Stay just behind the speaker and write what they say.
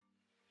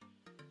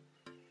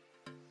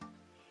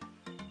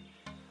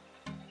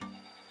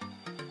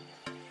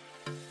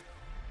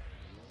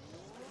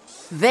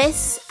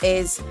This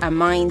is A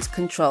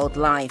Mind-Controlled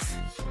Life,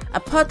 a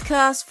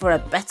podcast for a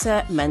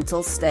better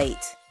mental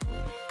state.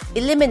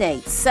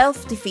 Eliminate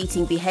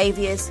self-defeating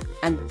behaviours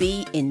and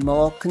be in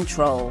more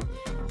control.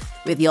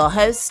 With your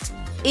host,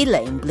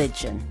 Elaine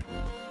Blidgeon.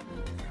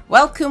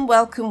 Welcome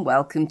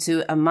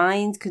to A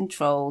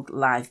Mind-Controlled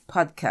Life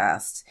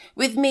podcast.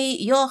 With me,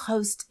 your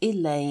host,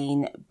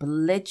 Elaine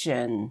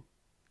Blidgeon.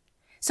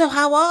 So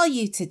how are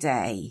you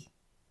today?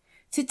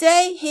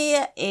 Today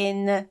here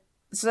in,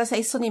 let's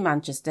say sunny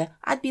Manchester,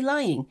 I'd be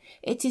lying.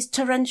 It is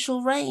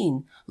torrential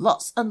rain.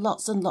 Lots and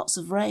lots and lots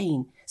of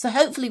rain. So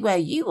hopefully where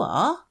you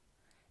are,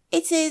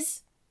 it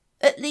is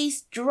at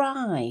least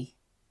dry.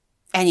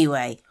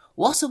 Anyway,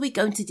 what are we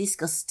going to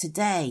discuss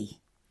today?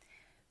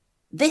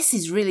 This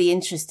is really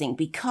interesting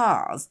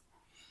because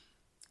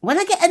when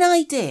I get an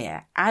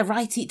idea, I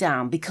write it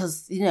down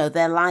because,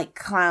 they're like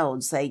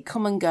clouds. They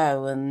come and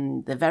go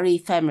and they're very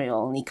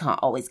ephemeral and you can't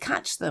always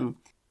catch them.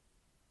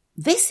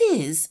 This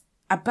is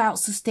about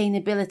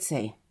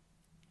sustainability.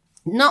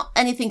 Not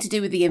anything to do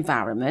with the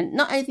environment,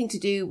 not anything to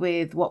do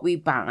with what we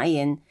buy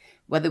and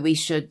whether we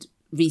should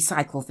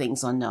recycle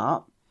things or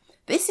not.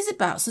 This is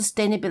about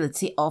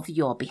sustainability of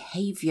your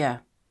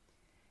behaviour.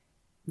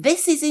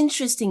 This is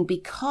interesting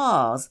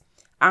because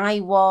I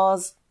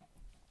was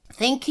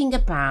thinking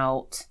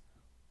about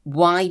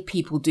why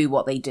people do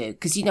what they do,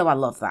 because I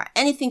love that.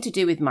 Anything to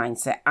do with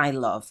mindset, I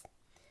love.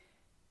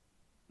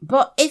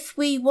 But if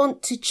we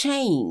want to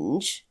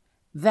change,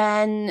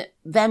 then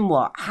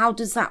what? How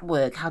does that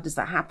work? How does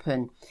that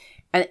happen?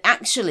 And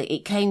actually,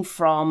 it came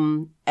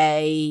from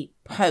a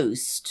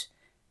post,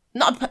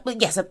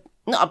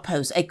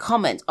 a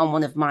comment on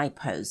one of my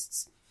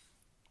posts,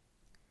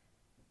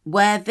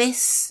 where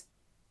this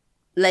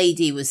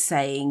lady was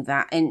saying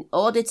that in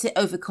order to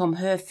overcome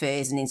her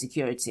fears and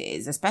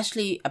insecurities,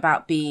 especially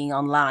about being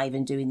on live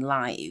and doing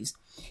lives,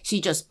 she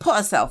just put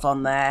herself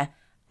on there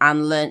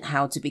and learnt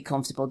how to be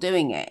comfortable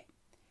doing it.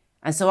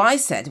 And so I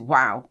said,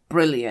 wow,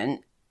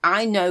 brilliant.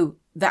 I know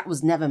that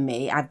was never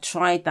me. I've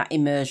tried that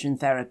immersion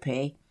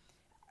therapy.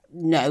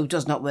 No,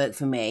 does not work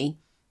for me.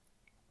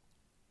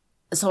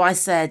 So I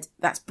said,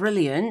 that's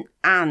brilliant.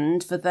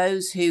 And for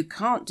those who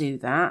can't do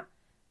that,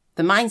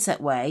 the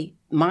mindset way,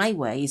 my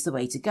way, is the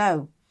way to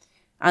go.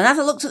 And as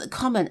I looked at the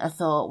comment, I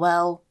thought,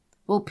 well,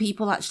 will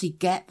people actually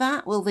get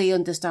that? Will they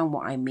understand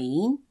what I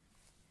mean?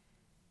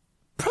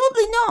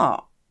 Probably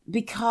not,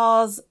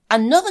 because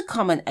another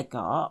comment I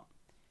got,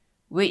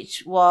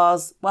 which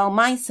was, well,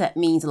 mindset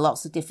means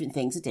lots of different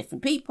things to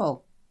different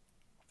people.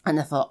 And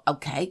I thought,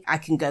 okay, I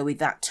can go with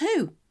that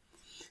too.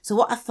 So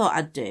what I thought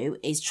I'd do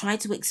is try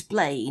to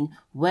explain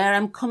where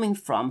I'm coming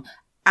from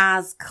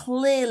as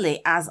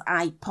clearly as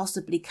I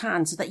possibly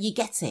can so that you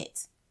get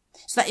it.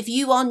 So that if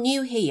you are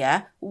new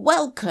here,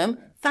 welcome.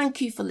 Thank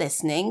you for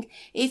listening.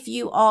 If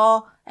you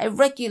are a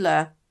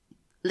regular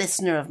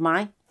listener of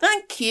mine,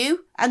 thank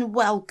you and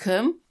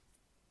welcome.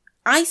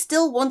 I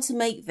still want to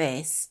make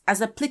this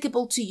as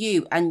applicable to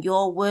you and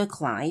your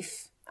work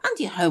life and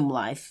your home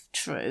life,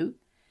 true,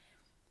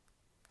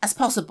 as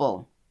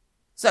possible.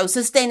 So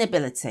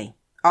sustainability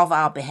of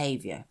our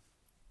behaviour.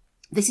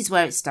 This is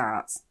where it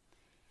starts.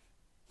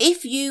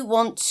 If you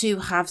want to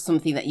have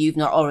something that you've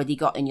not already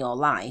got in your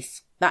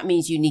life, that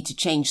means you need to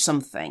change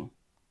something.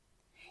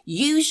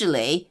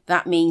 Usually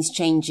that means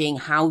changing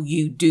how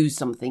you do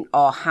something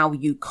or how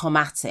you come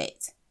at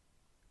it.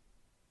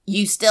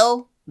 You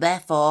still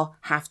therefore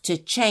have to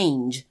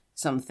change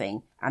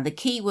something. And the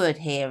key word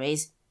here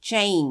is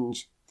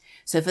change.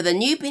 So for the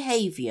new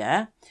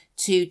behaviour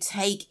to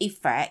take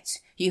effect,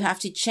 you have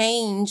to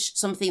change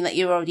something that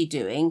you're already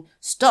doing,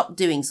 stop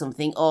doing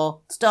something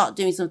or start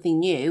doing something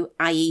new,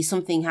 i.e.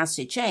 something has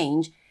to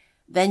change.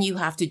 Then you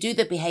have to do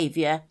the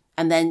behaviour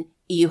and then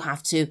you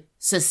have to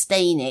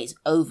sustain it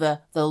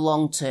over the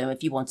long term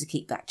if you want to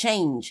keep that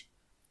change.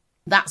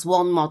 That's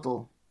one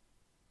model.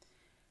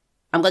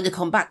 I'm going to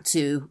come back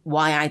to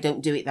why I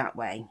don't do it that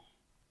way.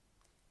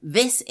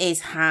 This is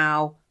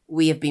how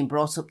we have been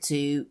brought up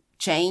to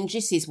change.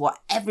 This is what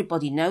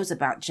everybody knows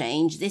about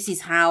change. This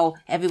is how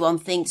everyone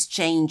thinks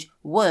change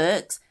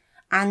works.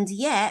 And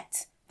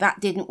yet, that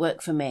didn't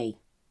work for me.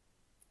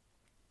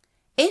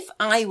 If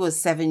I was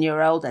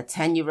 7-year-old or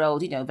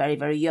 10-year-old, very,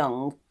 very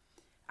young,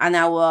 and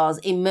I was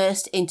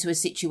immersed into a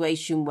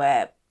situation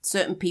where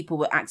certain people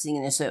were acting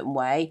in a certain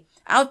way,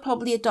 I would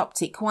probably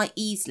adopt it quite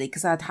easily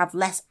because I'd have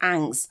less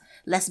angst,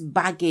 less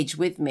baggage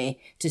with me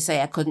to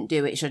say I couldn't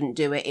do it, shouldn't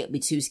do it, it'd be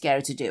too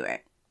scary to do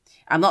it.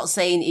 I'm not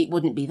saying it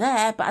wouldn't be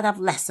there, but I'd have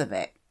less of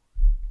it.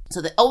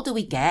 So the older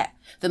we get,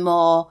 the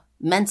more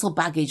mental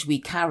baggage we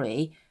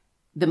carry,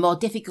 the more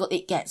difficult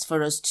it gets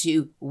for us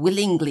to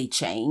willingly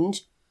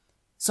change.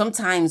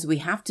 Sometimes we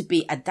have to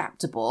be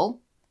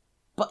adaptable,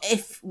 but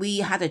if we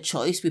had a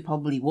choice, we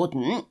probably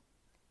wouldn't.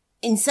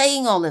 In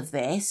saying all of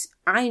this,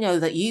 I know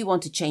that you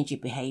want to change your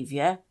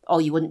behaviour,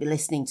 or you wouldn't be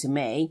listening to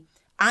me.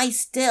 I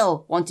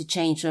still want to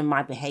change some of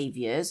my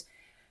behaviours,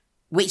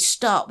 which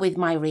start with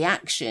my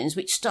reactions,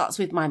 which starts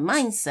with my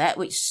mindset,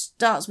 which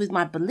starts with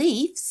my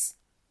beliefs,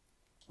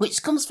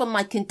 which comes from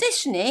my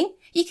conditioning.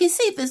 You can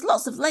see there's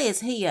lots of layers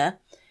here.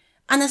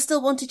 and I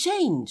still want to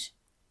change.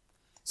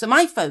 So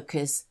my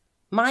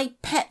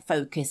pet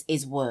focus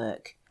is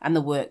work and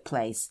the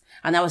workplace.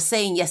 And I was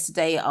saying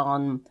yesterday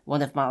on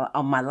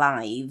my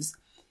lives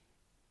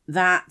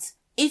that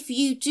if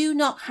you do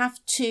not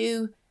have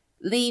to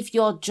leave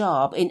your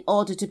job in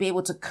order to be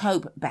able to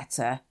cope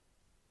better,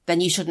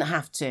 then you shouldn't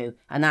have to.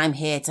 And I'm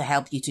here to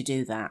help you to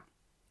do that.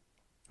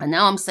 And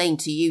now I'm saying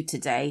to you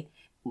today,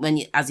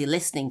 as you're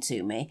listening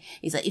to me,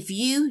 is that if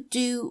you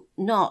do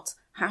not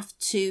have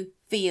to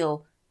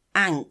feel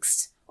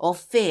angst or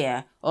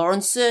fear or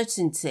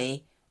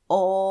uncertainty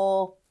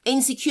or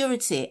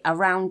insecurity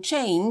around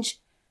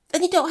change,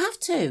 then you don't have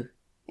to.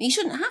 You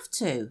shouldn't have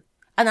to.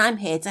 And I'm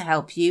here to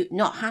help you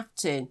not have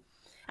to.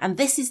 And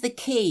this is the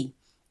key.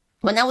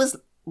 When I was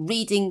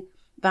reading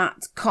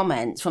that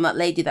comment from that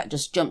lady that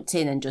just jumped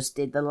in and just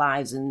did the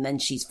lives and then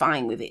she's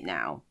fine with it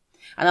now,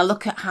 and I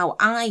look at how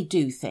I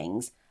do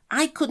things,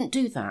 I couldn't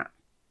do that.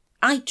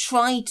 I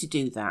tried to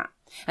do that.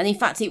 And in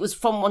fact, it was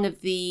from one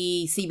of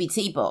the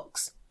CBT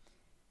books.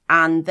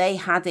 And they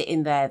had it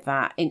in there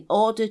that in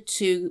order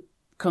to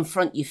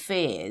confront your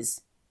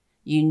fears,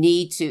 you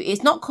need to,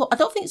 it's not called, I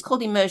don't think it's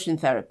called immersion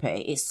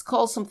therapy. It's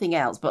called something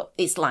else, but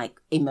it's like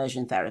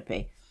immersion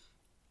therapy,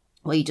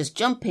 where you just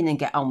jump in and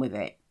get on with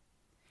it.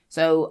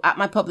 So at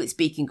my public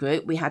speaking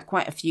group, we had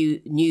quite a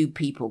few new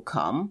people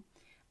come.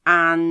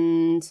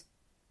 And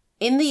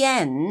in the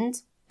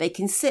end, they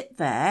can sit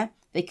there,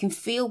 they can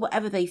feel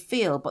whatever they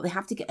feel, but they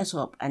have to get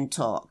up and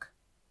talk.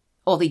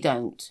 Or they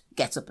don't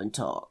get up and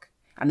talk.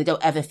 And they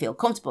don't ever feel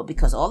comfortable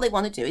because all they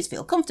want to do is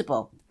feel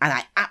comfortable. And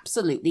I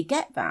absolutely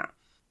get that.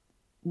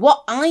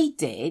 What I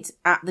did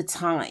at the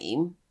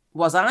time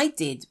was I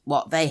did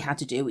what they had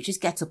to do, which is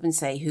get up and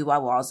say who I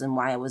was and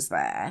why I was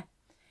there.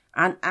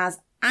 And as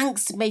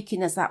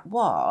angst-making as that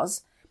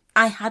was,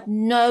 I had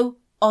no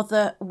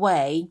other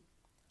way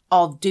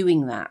of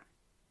doing that.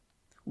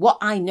 What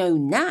I know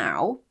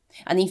now,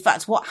 and in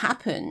fact what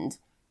happened,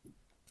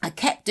 I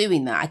kept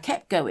doing that. I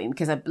kept going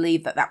because I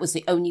believed that that was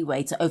the only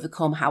way to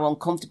overcome how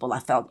uncomfortable I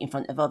felt in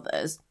front of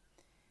others.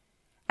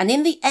 And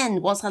in the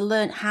end, once I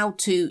learned how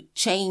to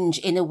change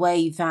in a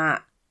way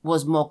that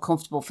was more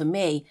comfortable for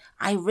me,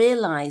 I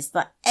realized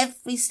that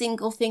every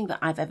single thing that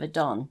I've ever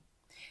done,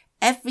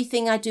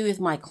 everything I do with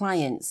my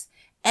clients,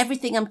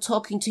 everything I'm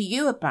talking to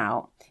you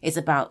about is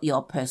about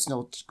your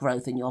personal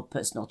growth and your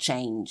personal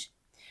change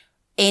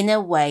in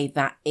a way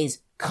that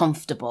is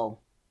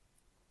comfortable.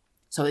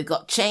 So we've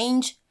got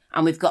change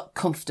and we've got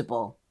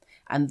comfortable.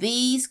 And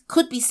these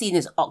could be seen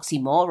as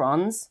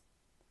oxymorons,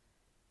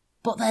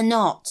 but they're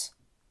not.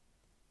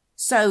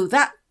 So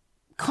that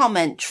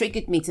comment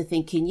triggered me to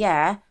thinking,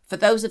 yeah, for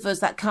those of us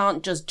that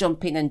can't just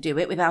jump in and do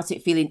it without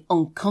it feeling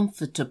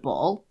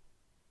uncomfortable,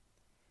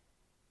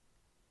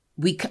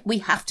 we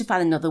have to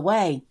find another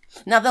way.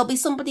 Now, there'll be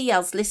somebody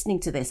else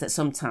listening to this at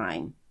some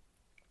time,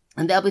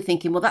 and they'll be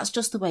thinking, well, that's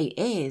just the way it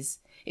is.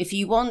 If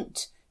you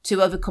want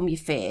to overcome your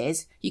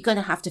fears, you're going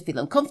to have to feel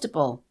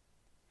uncomfortable.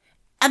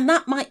 And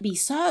that might be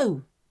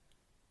so.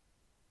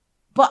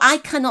 But I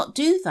cannot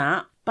do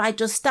that by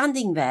just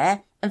standing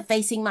there and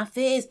facing my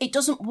fears. It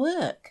doesn't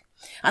work.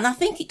 And I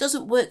think it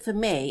doesn't work for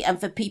me and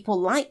for people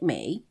like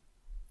me,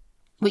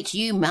 which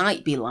you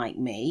might be like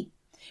me,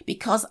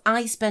 because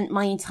I spent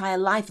my entire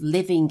life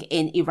living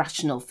in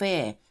irrational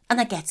fear.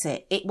 And I get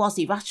it. It was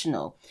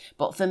irrational.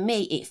 But for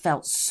me, it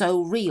felt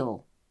so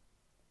real.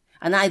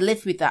 And I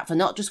lived with that for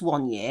not just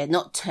 1 year,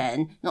 not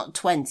 10, not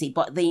 20,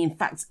 but in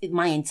fact,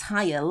 my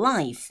entire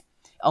life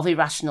of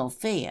irrational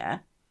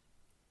fear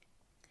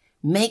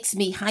makes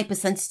me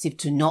hypersensitive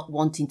to not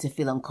wanting to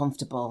feel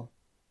uncomfortable.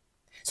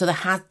 So there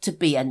had to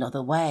be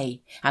another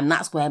way. And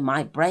that's where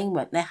my brain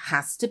went. There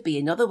has to be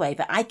another way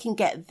that I can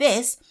get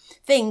this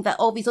thing that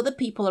all these other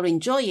people are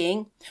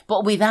enjoying,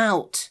 but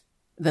without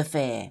the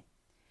fear.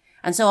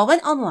 And so I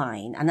went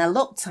online and I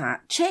looked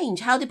at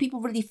change. How do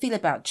people really feel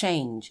about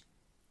change?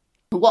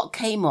 What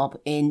came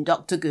up in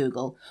Dr.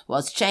 Google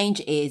was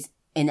change is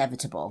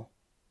inevitable.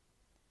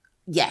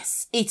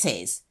 Yes, it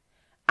is.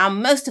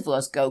 And most of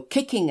us go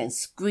kicking and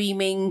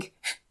screaming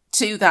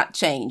to that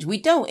change. We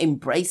don't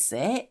embrace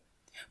it.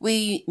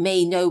 We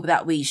may know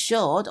that we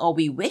should, or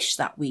we wish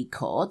that we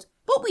could,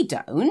 but we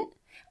don't.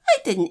 I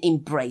didn't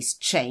embrace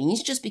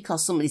change just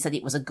because somebody said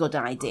it was a good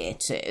idea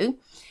to.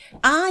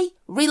 I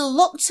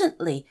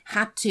reluctantly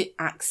had to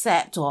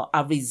accept, or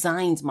I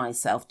resigned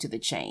myself to the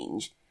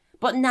change.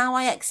 But now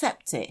I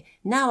accept it.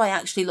 Now I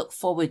actually look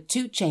forward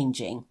to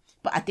changing.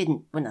 But I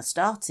didn't when I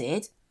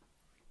started.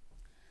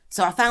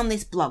 So I found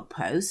this blog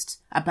post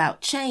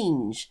about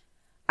change.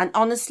 And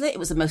honestly, it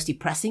was the most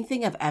depressing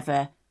thing I've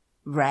ever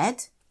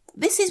read.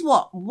 This is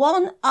what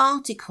one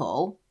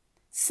article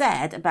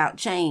said about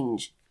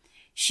change.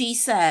 She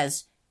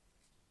says,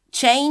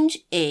 change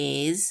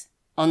is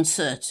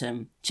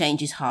uncertain.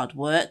 Change is hard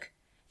work.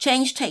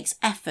 Change takes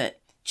effort.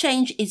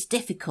 Change is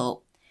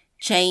difficult.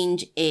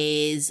 Change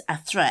is a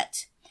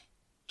threat.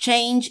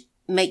 Change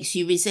makes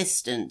you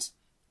resistant.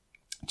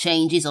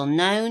 Change is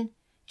unknown.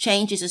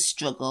 Change is a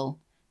struggle.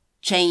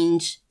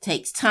 Change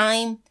takes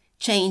time.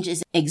 Change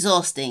is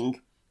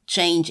exhausting.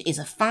 Change is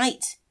a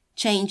fight.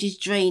 change is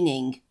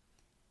draining.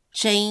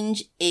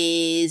 Change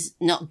is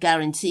not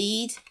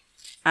guaranteed.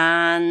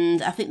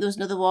 And I think there was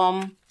another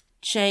one.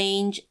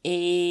 Change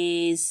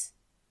is...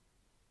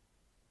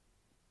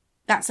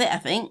 That's it, I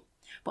think.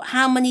 But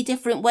how many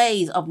different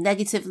ways of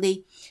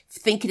negatively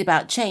thinking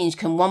about change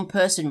can one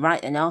person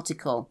write an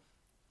article?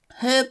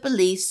 Her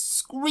beliefs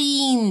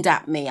screamed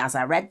at me as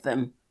I read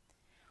them.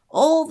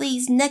 All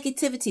these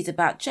negativities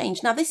about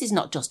change. Now, this is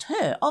not just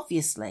her,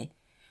 obviously.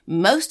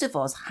 Most of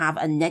us have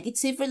a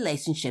negative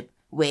relationship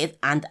with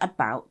and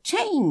about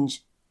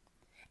change.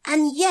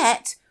 And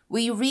yet,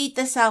 we read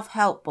the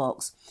self-help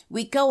books.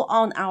 We go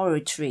on our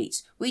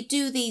retreats. We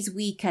do these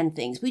weekend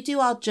things. We do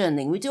our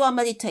journaling. We do our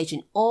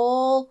meditation,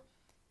 all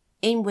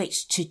in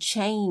which to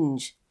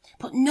change.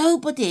 But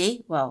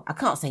nobody, well, I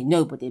can't say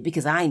nobody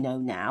because I know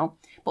now,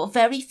 but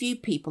very few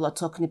people are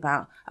talking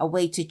about a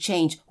way to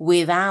change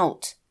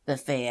without the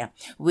fear,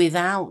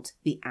 without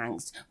the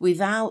angst,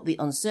 without the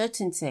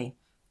uncertainty.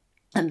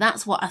 And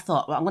that's what I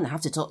thought, well, I'm going to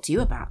have to talk to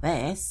you about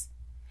this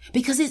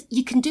because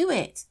you can do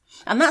it.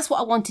 And that's what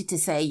I wanted to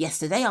say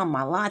yesterday on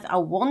my live. I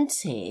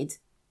wanted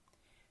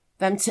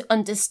them to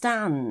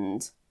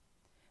understand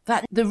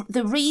that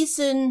the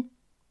reason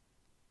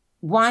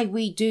why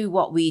we do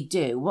what we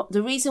do,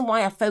 the reason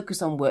why I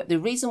focus on work, the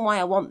reason why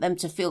I want them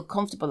to feel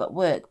comfortable at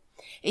work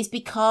is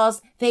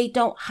because they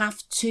don't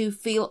have to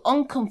feel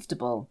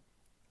uncomfortable.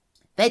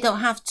 They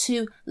don't have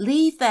to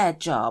leave their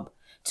job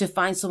to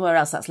find somewhere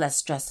else that's less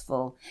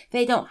stressful.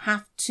 They don't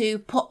have to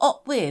put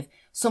up with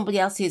somebody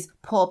else's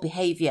poor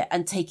behaviour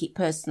and take it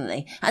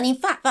personally. And in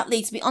fact, that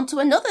leads me on to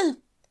another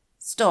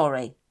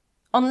story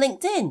on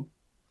LinkedIn.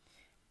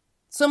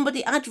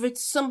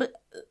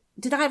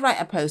 Did I write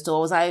a post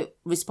or was I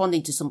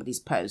responding to somebody's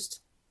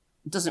post?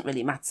 It doesn't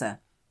really matter.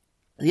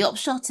 The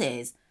upshot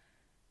is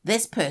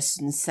this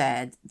person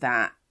said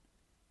that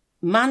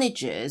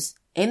managers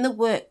in the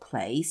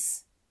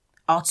workplace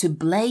are to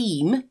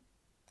blame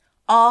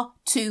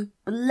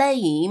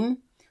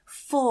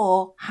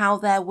for how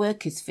their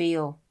workers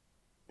feel.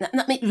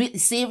 Really,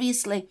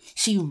 seriously,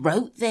 she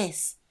wrote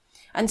this.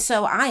 And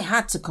so I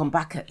had to come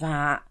back at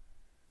that.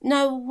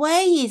 No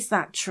way is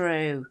that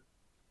true.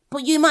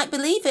 But you might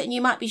believe it and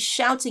you might be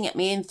shouting at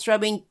me and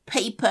throwing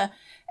paper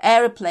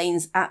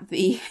aeroplanes at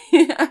the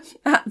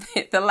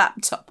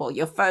laptop or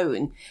your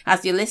phone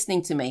as you're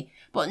listening to me.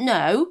 But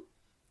no,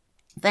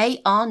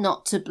 they are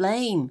not to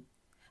blame.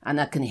 And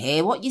I can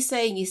hear what you're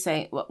saying. You're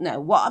saying, well, no,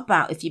 what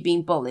about if you're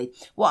being bullied?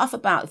 What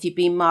about if you're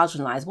being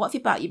marginalised? What if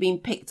about you're being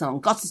picked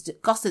on,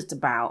 gossiped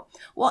about?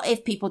 What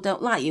if people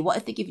don't like you? What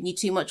if they're giving you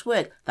too much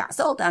work? That's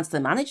all down to the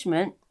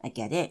management. I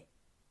get it.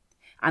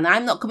 And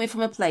I'm not coming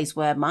from a place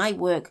where my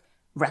work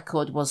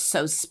record was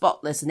so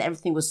spotless and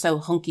everything was so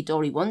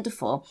hunky-dory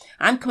wonderful.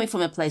 I'm coming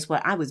from a place where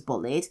I was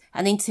bullied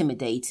and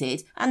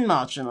intimidated and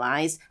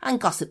marginalised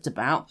and gossiped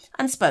about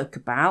and spoke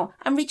about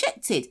and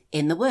rejected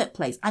in the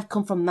workplace. I've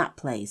come from that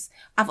place.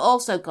 I've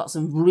also got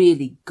some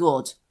really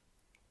good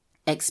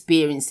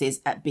experiences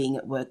at being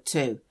at work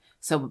too.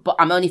 But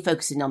I'm only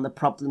focusing on the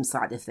problem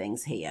side of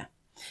things here.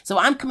 So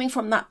I'm coming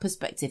from that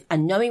perspective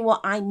and knowing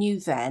what I knew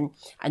then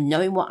and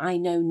knowing what I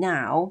know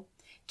now.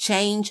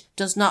 Change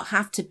does not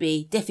have to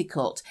be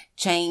difficult.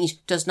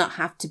 Change does not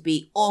have to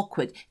be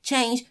awkward.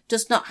 Change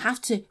does not have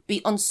to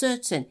be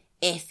uncertain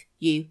if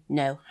you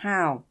know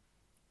how.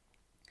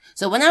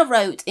 So when I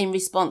wrote in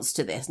response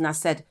to this and I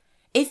said,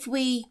 if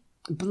we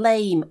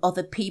blame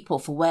other people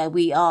for where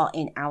we are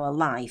in our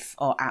life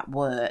or at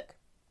work,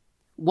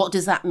 what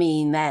does that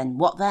mean then?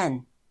 What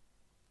then?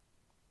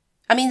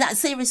 I mean,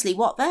 seriously,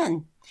 what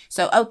then?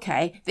 So,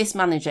 okay, this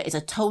manager is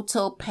a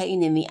total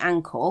pain in the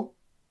ankle.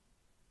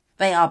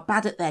 They are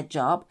bad at their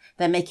job.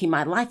 They're making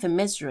my life a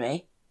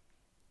misery.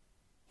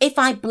 If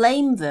I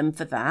blame them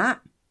for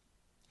that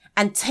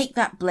and take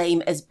that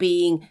blame as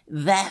being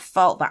their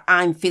fault that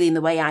I'm feeling the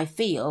way I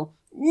feel,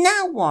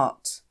 now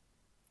what?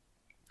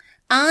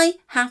 I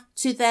have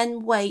to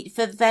then wait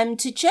for them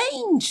to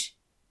change.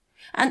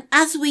 And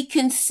as we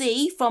can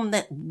see from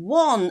that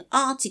one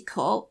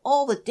article,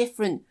 all the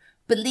different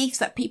beliefs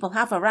that people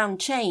have around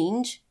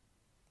change,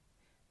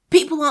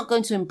 people aren't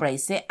going to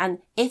embrace it. And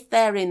if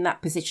they're in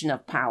that position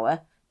of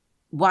power,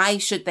 why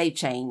should they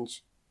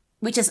change?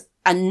 Which is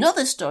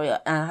another story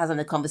I had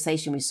a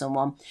conversation with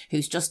someone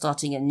who's just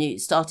started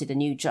a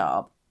new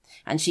job.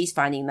 And she's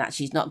finding that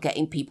she's not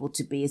getting people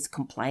to be as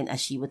compliant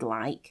as she would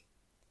like.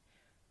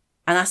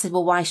 And I said,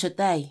 well, why should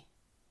they?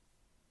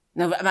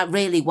 No,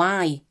 really,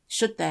 why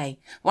should they?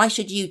 Why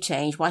should you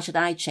change? Why should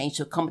I change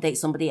to accommodate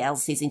somebody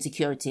else's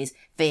insecurities,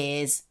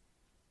 fears,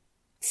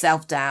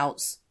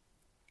 self-doubts,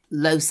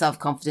 low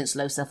self-confidence,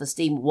 low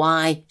self-esteem?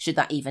 Why should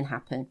that even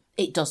happen?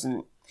 It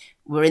doesn't.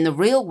 We're in the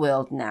real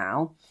world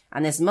now.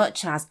 And as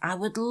much as I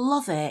would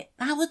love it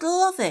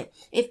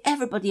if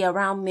everybody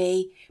around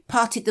me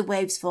parted the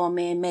waves for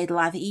me and made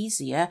life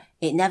easier,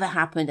 it never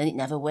happened and it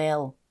never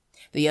will.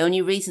 The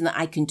only reason that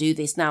I can do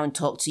this now and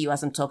talk to you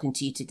as I'm talking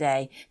to you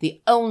today,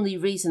 the only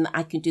reason that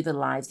I can do the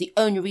lives, the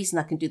only reason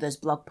I can do those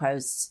blog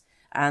posts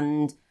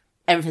and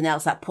everything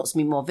else that puts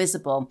me more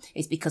visible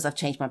is because I've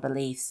changed my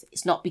beliefs.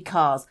 It's not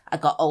because I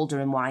got older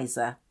and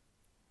wiser.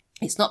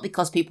 It's not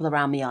because people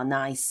around me are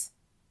nice.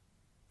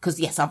 Because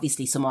yes,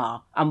 obviously some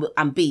are.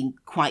 I'm being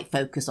quite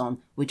focused on,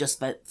 we're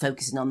just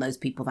focusing on those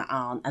people that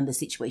aren't and the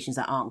situations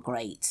that aren't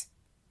great.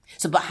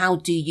 So, but how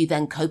do you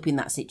then cope in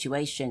that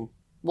situation?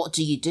 What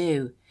do you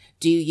do?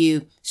 Do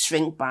you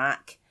shrink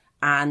back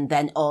and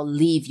then or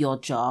leave your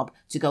job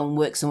to go and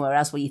work somewhere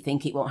else where you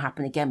think it won't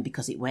happen again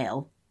because it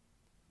will?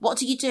 What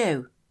do you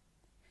do?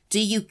 Do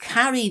you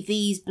carry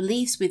these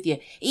beliefs with you?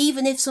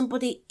 Even if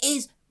somebody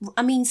is,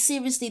 I mean,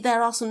 seriously,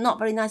 there are some not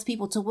very nice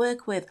people to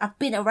work with. I've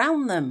been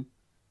around them.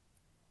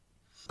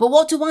 But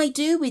what do I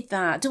do with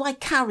that? Do I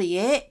carry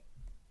it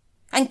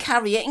and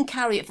carry it and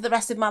carry it for the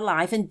rest of my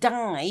life and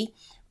die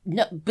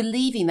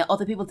believing that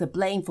other people are to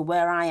blame for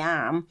where I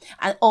am,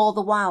 and all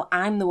the while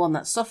I'm the one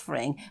that's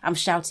suffering? I'm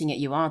shouting at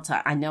you, aren't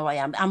I? I know I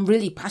am. I'm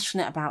really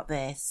passionate about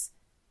this.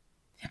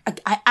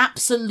 I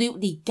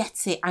absolutely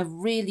get it. I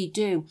really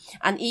do.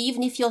 And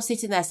even if you're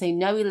sitting there saying,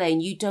 no,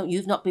 Elaine,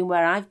 you've not been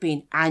where I've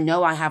been. I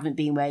know I haven't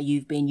been where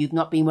you've been. You've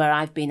not been where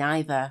I've been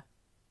either.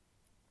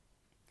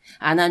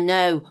 And I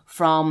know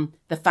from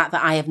the fact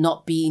that I have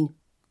not been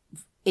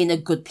in a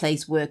good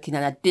place working,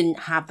 and I didn't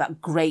have that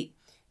great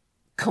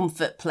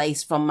comfort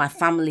place from my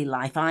family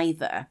life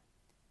either.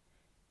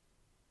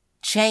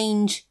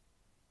 Change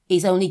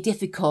is only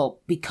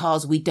difficult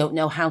because we don't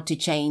know how to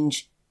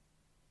change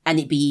and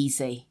it be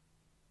easy.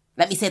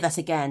 Let me say that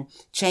again.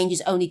 Change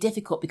is only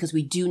difficult because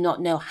we do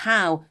not know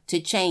how to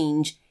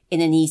change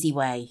in an easy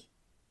way.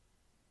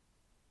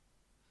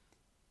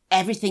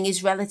 Everything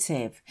is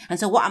relative. And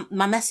so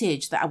my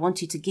message that I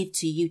wanted to give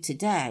to you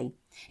today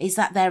is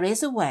that there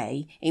is a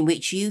way in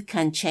which you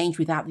can change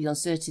without the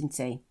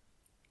uncertainty.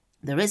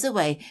 There is a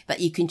way that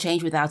you can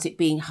change without it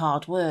being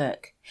hard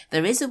work.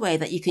 There is a way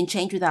that you can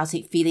change without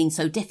it feeling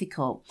so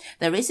difficult.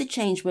 There is a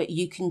change where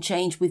you can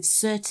change with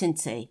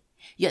certainty.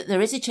 Yet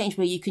there is a change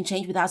where you can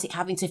change without it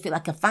having to feel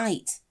like a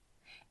fight.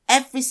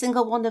 Every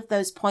single one of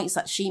those points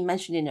that she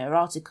mentioned in her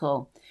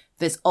article,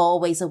 there's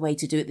always a way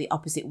to do it the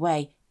opposite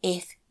way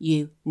if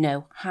you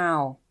know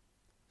how.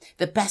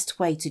 The best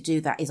way to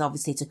do that is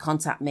obviously to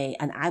contact me,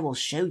 and I will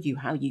show you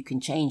how you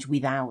can change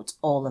without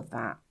all of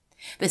that.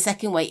 The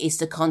second way is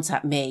to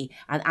contact me,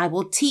 and I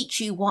will teach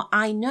you what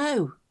I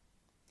know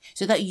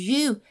so that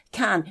you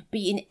can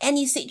be in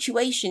any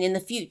situation in the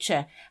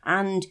future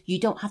and you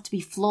don't have to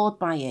be flawed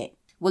by it.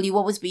 Will you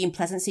always be in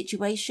pleasant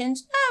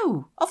situations?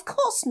 No, of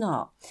course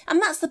not. And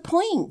that's the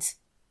point.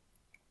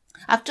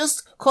 I've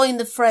just coined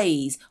the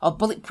phrase of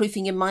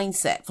bulletproofing your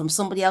mindset from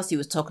somebody else who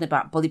was talking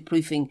about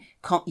bulletproofing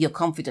your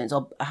confidence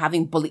or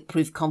having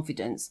bulletproof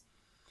confidence.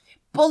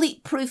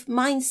 Bulletproof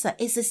mindset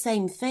is the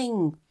same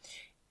thing.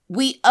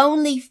 We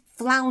only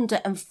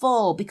flounder and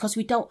fall because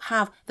we don't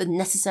have the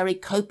necessary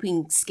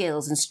coping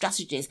skills and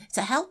strategies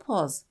to help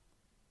us.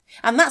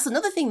 And that's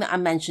another thing that I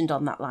mentioned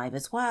on that live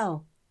as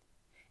well.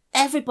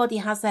 Everybody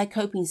has their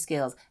coping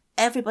skills.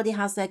 Everybody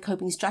has their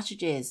coping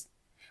strategies.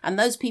 And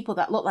those people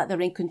that look like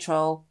they're in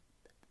control,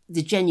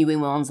 the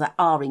genuine ones that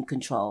are in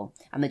control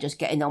and they're just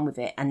getting on with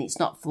it and it's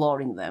not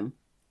flooring them,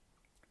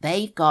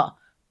 they've got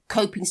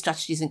coping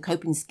strategies and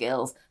coping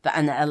skills that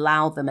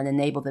allow them and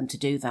enable them to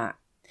do that.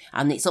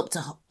 And it's up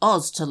to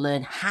us to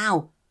learn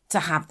how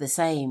to have the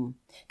same,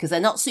 because they're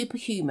not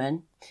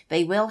superhuman.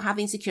 They will have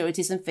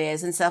insecurities and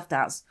fears and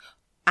self-doubts,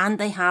 and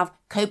they have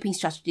coping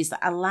strategies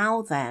that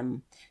allow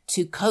them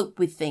to cope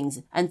with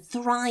things and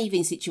thrive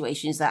in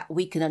situations that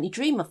we can only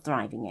dream of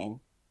thriving in.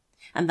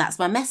 And that's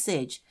my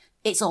message.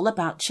 It's all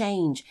about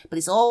change, but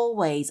it's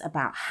always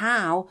about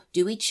how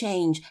do we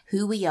change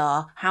who we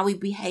are, how we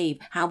behave,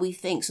 how we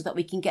think, so that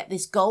we can get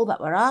this goal that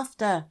we're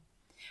after.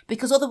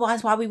 Because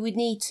otherwise, why would we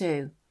need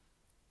to?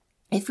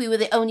 If we were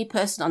the only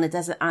person on a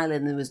desert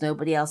island and there was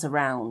nobody else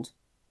around,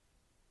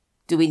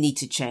 do we need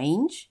to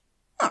change?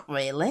 Not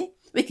really.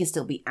 We can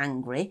still be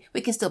angry.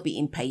 We can still be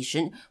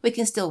impatient. We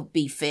can still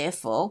be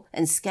fearful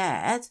and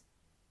scared.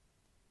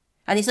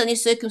 And it's only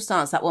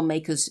circumstance that will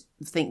make us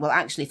think, well,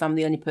 actually, if I'm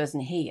the only person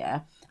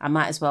here, I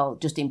might as well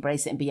just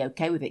embrace it and be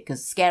okay with it,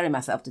 because scaring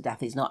myself to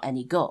death is not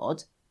any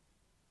good.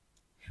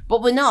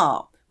 But we're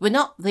not. We're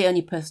not the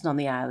only person on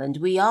the island.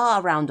 We are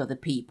around other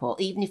people.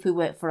 Even if we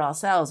work for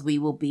ourselves, we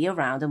will be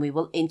around and we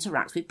will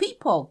interact with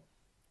people.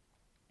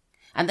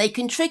 And they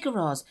can trigger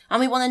us. And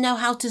we want to know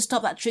how to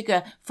stop that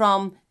trigger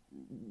from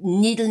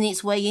needling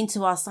its way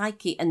into our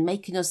psyche and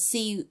making us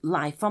see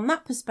life from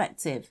that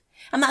perspective.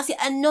 And that's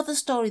another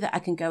story that I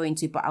can go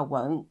into, but I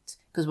won't,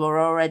 because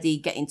we're already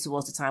getting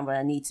towards the time where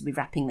I need to be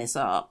wrapping this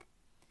up.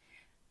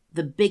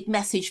 The big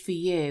message for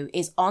you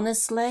is,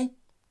 honestly,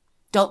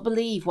 don't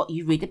believe what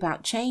you read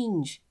about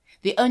change.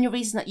 The only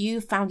reason that you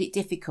found it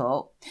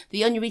difficult,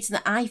 the only reason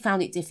that I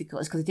found it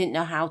difficult is because I didn't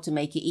know how to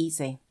make it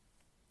easy.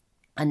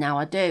 And now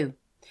I do.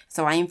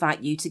 So I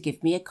invite you to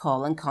give me a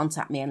call and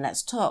contact me and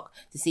let's talk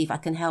to see if I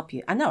can help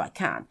you. I know I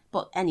can,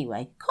 but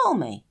anyway, call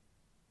me.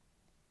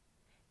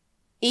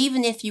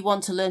 Even if you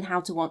want to learn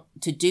how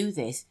to do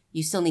this,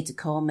 you still need to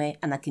call me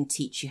and I can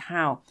teach you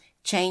how.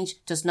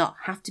 Change does not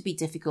have to be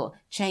difficult.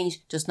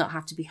 Change does not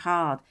have to be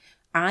hard.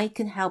 I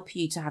can help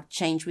you to have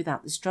change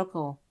without the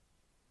struggle.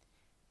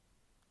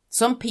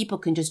 Some people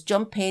can just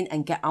jump in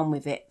and get on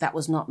with it. That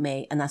was not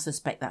me, and I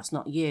suspect that's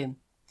not you.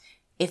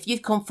 If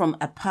you've come from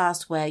a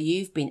past where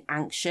you've been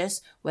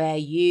anxious, where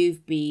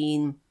you've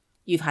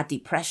had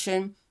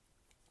depression,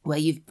 where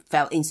you've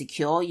felt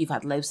insecure, you've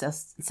had low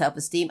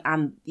self-esteem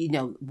and,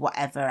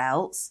 whatever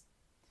else,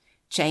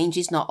 change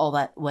is not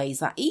always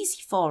that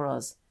easy for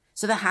us.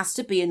 So there has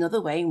to be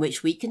another way in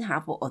which we can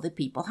have what other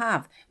people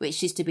have,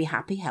 which is to be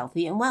happy,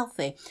 healthy and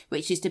wealthy,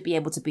 which is to be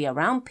able to be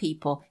around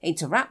people,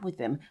 interact with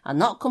them and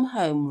not come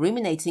home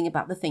ruminating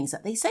about the things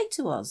that they say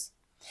to us.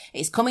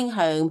 It's coming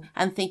home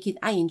and thinking,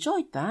 I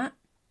enjoyed that.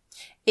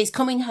 It's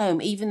coming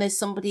home even though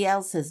somebody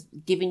else has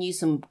given you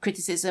some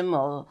criticism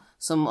or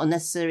some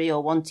unnecessary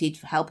or wanted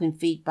helping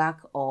feedback,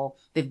 or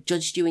they've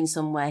judged you in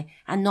some way,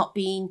 and not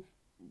being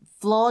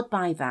flawed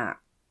by that.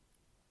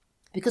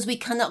 Because we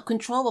cannot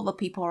control other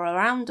people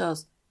around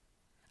us.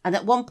 And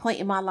at one point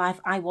in my life,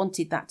 I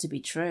wanted that to be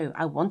true.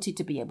 I wanted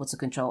to be able to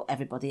control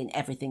everybody and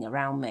everything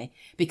around me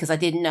because I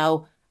didn't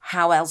know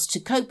how else to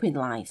cope in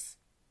life.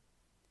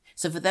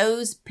 So for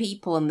those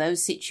people and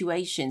those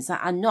situations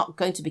that are not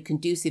going to be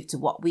conducive to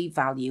what we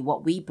value,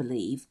 what we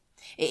believe,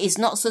 it is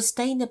not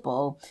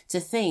sustainable to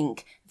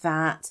think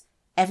that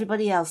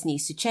everybody else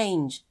needs to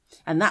change.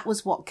 And that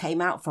was what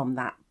came out from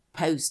that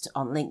post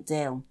on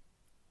LinkedIn.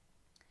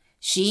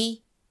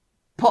 She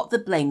put the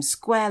blame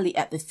squarely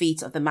at the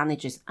feet of the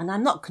managers. And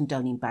I'm not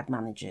condoning bad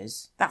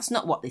managers. That's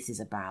not what this is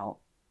about.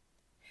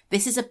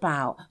 This is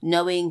about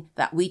knowing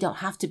that we don't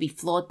have to be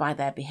flawed by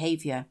their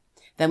behaviour.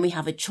 Then we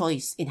have a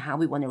choice in how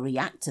we want to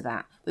react to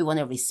that. We want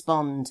to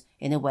respond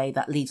in a way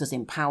that leaves us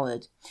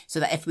empowered. So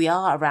that if we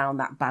are around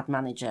that bad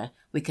manager,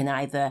 we can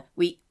either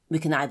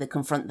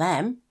confront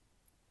them,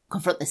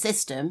 confront the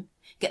system,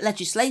 get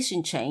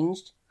legislation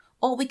changed,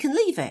 or we can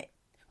leave it.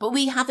 But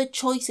we have a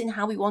choice in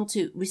how we want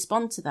to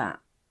respond to that.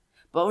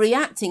 But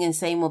reacting and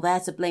saying, well, they're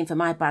to blame for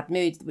my bad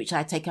mood, which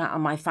I take out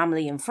on my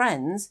family and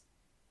friends,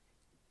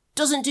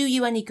 doesn't do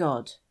you any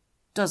good,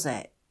 does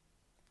it?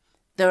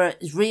 There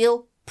is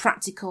real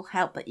practical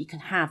help that you can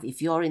have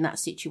if you're in that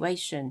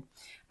situation.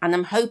 And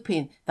I'm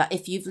hoping that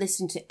if you've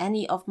listened to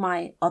any of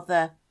my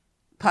other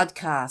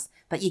podcasts,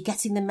 that you're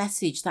getting the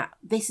message that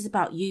this is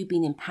about you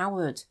being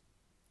empowered.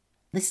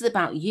 This is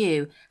about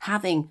you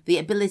having the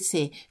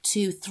ability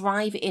to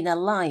thrive in a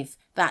life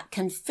that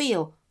can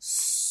feel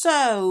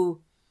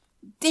so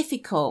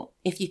difficult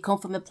if you come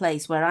from a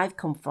place where I've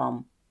come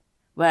from,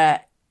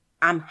 where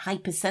I'm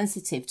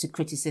hypersensitive to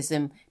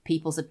criticism,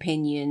 people's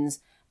opinions,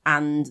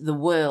 and the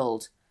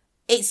world.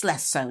 It's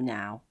less so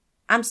now.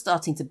 I'm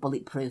starting to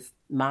bulletproof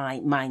my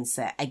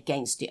mindset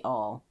against it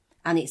all.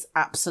 And it's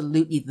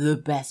absolutely the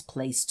best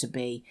place to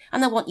be.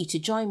 And I want you to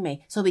join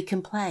me so we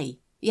can play.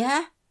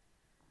 Yeah?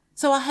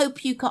 So I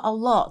hope you got a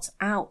lot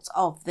out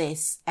of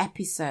this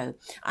episode.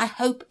 I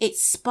hope it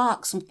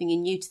sparks something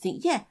in you to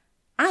think, yeah,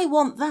 I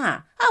want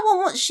that. I want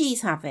what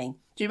she's having.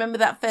 Do you remember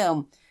that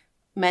film?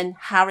 When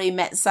Harry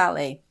Met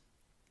Sally?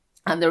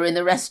 And they were in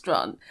the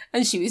restaurant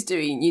and she was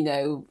doing,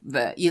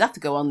 you'd have to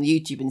go on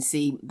YouTube and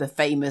see the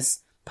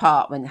famous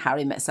part when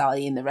Harry met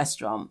Sally in the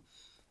restaurant.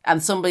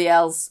 And somebody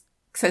else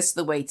says to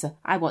the waiter,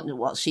 I want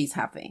what she's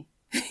having.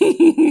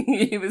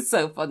 It was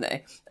so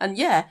funny. And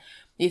yeah,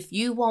 if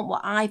you want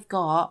what I've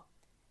got,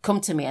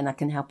 come to me and I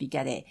can help you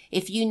get it.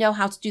 If you know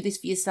how to do this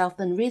for yourself,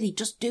 then really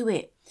just do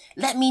it.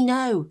 Let me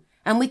know.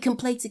 And we can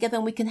play together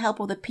and we can help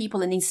other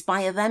people and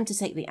inspire them to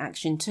take the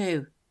action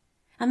too.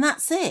 And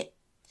that's it.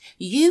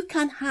 You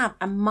can have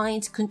a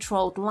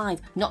mind-controlled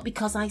life, not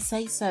because I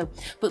say so,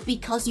 but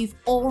because you've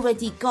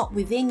already got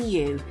within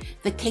you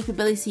the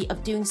capability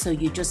of doing so.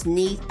 You just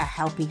need a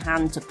helping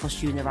hand to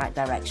push you in the right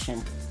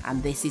direction.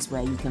 And this is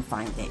where you can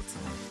find it.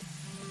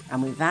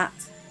 And with that,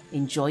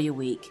 enjoy your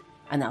week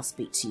and I'll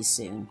speak to you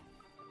soon.